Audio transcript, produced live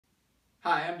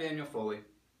Hi, I'm Daniel Foley,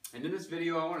 and in this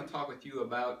video I want to talk with you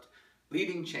about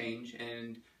leading change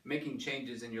and making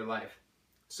changes in your life.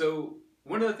 So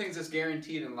one of the things that's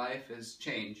guaranteed in life is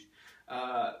change.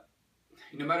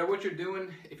 No matter what you're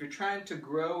doing, if you're trying to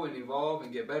grow and evolve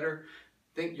and get better,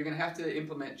 you're going to have to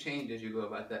implement change as you go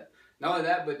about that. Not only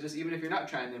that, but just even if you're not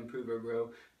trying to improve or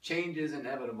grow, change is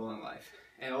inevitable in life.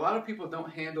 And a lot of people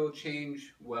don't handle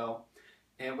change well.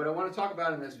 And what I want to talk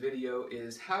about in this video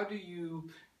is how do you,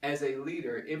 as a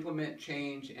leader, implement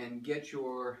change and get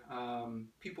your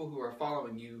people who are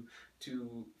following you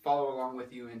to follow along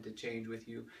with you and to change with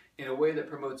you in a way that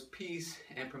promotes peace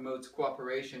and promotes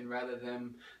cooperation rather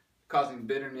than causing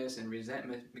bitterness and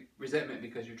resentment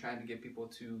because you're trying to get people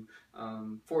to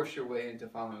force your way into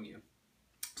following you.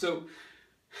 So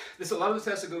a lot of this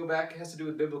has to do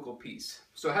with biblical peace.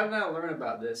 So how did I learn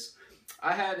about this?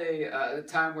 I had a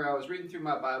time where I was reading through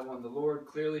my Bible and the Lord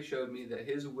clearly showed me that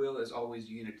His will is always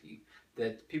unity,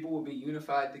 that people will be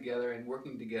unified together and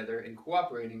working together and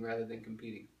cooperating rather than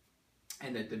competing,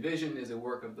 and that division is a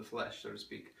work of the flesh, so to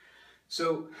speak.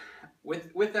 So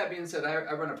with that being said,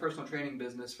 I run a personal training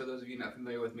business. For those of you not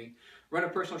familiar with me, run a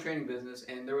personal training business,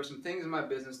 and there were some things in my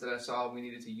business that I saw we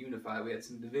needed to unify. We had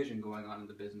some division going on in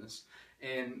the business,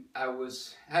 and I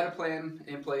had a plan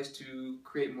in place to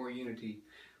create more unity,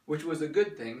 which was a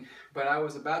good thing, but I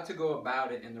was about to go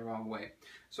about it in the wrong way.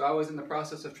 So I was in the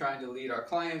process of trying to lead our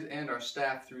clients and our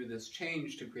staff through this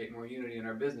change to create more unity in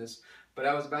our business, but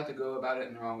I was about to go about it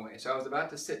in the wrong way. So I was about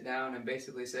to sit down and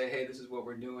basically say, hey, this is what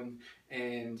we're doing,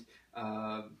 and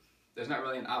there's not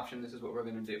really an option, this is what we're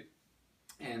going to do.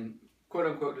 And quote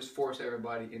unquote just force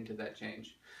everybody into that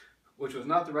change, which was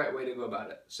not the right way to go about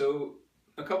it. So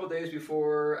a couple days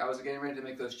before I was getting ready to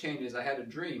make those changes, I had a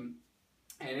dream.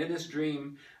 And in this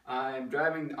dream, I'm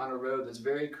driving on a road that's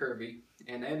very curvy,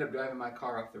 and I end up driving my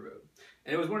car off the road.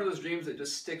 And it was one of those dreams that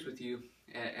just sticks with you,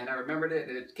 and I remembered it,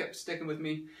 and it kept sticking with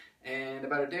me. And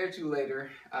about a day or two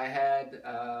later, I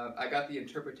got the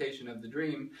interpretation of the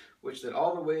dream, which that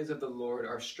all the ways of the Lord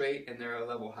are straight and they're a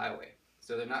level highway.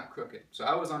 So they're not crooked. So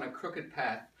I was on a crooked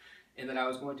path, and that I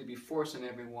was going to be forcing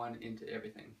everyone into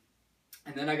everything.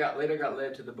 And then later got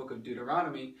led to the book of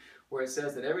Deuteronomy, where it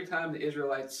says that every time the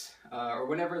Israelites, or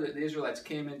whenever the Israelites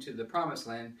came into the promised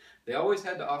land, they always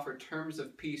had to offer terms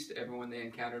of peace to everyone they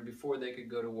encountered before they could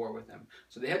go to war with them.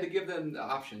 So they had to give them the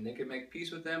option. They could make peace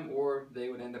with them, or they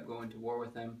would end up going to war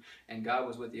with them. And God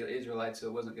was with the Israelites, so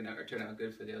it wasn't going to turn out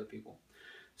good for the other people.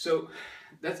 So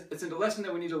it's a lesson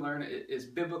that we need to learn is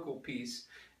biblical peace,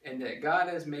 and that God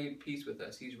has made peace with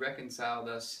us. He's reconciled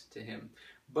us to Him.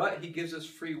 But He gives us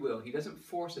free will. He doesn't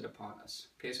force it upon us.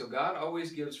 Okay, so God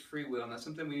always gives free will, and that's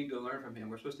something we need to learn from Him.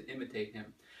 We're supposed to imitate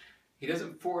Him. He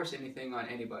doesn't force anything on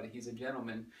anybody. He's a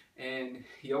gentleman, and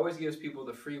He always gives people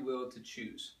the free will to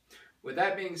choose. With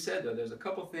that being said, though, there's a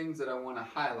couple things that I want to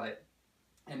highlight.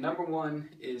 And number one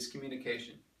is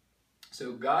communication.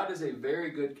 So God is a very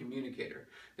good communicator.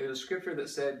 There's a scripture that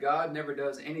said God never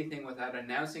does anything without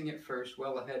announcing it first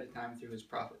well ahead of time through His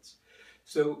prophets.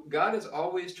 So God is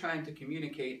always trying to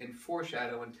communicate and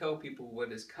foreshadow and tell people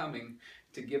what is coming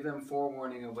to give them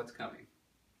forewarning of what's coming.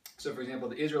 So for example,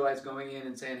 the Israelites going in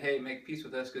and saying, hey, make peace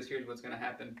with us because here's what's going to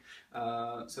happen,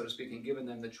 so to speak, and giving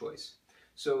them the choice.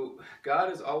 So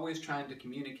God is always trying to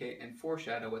communicate and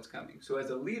foreshadow what's coming. So as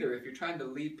a leader, if you're trying to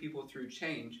lead people through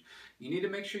change, you need to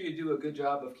make sure you do a good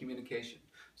job of communication.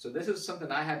 So this is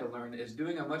something I had to learn, is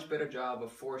doing a much better job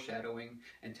of foreshadowing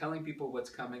and telling people what's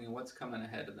coming and what's coming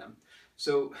ahead of them.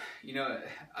 So,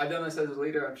 I've done this as a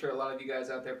leader. I'm sure a lot of you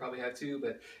guys out there probably have too, but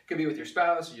it could be with your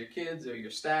spouse or your kids or your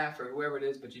staff or whoever it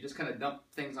is, but you just kind of dump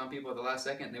things on people at the last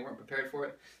second and they weren't prepared for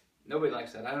it. Nobody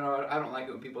likes that. I don't know. I don't like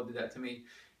it when people do that to me.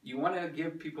 You want to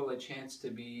give people a chance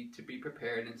to be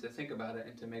prepared and to think about it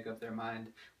and to make up their mind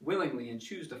willingly and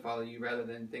choose to follow you rather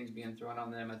than things being thrown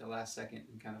on them at the last second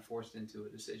and kind of forced into a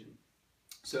decision.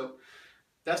 So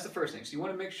that's the first thing. So you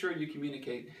want to make sure you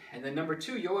communicate. And then number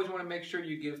two, you always want to make sure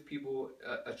you give people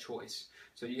a choice.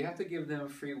 So you have to give them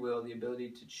free will, the ability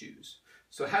to choose.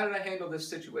 So how did I handle this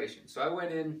situation? So I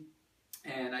went in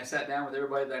and I sat down with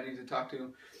everybody that I needed to talk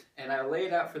to, and I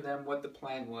laid out for them what the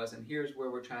plan was, and here's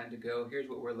where we're trying to go, here's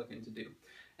what we're looking to do.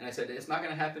 And I said, it's not going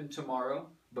to happen tomorrow,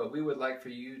 but we would like for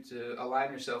you to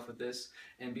align yourself with this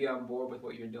and be on board with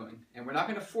what you're doing. And we're not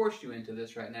going to force you into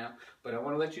this right now, but I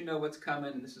want to let you know what's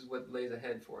coming, and this is what lays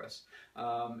ahead for us.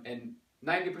 And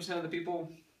 90% of the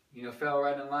people, fell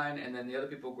right in line, and then the other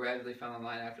people gradually fell in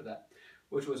line after that,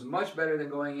 which was much better than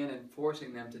going in and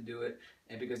forcing them to do it.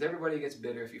 And because everybody gets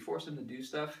bitter, if you force them to do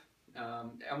stuff,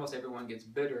 almost everyone gets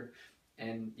bitter,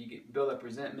 and you build up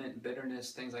resentment,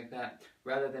 bitterness, things like that,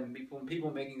 rather than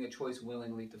people making a choice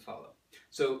willingly to follow.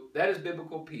 So that is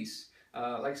biblical peace.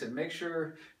 Like I said, make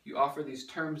sure you offer these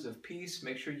terms of peace,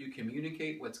 make sure you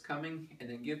communicate what's coming, and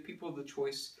then give people the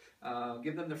choice,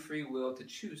 give them the free will to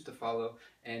choose to follow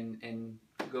and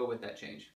go with that change.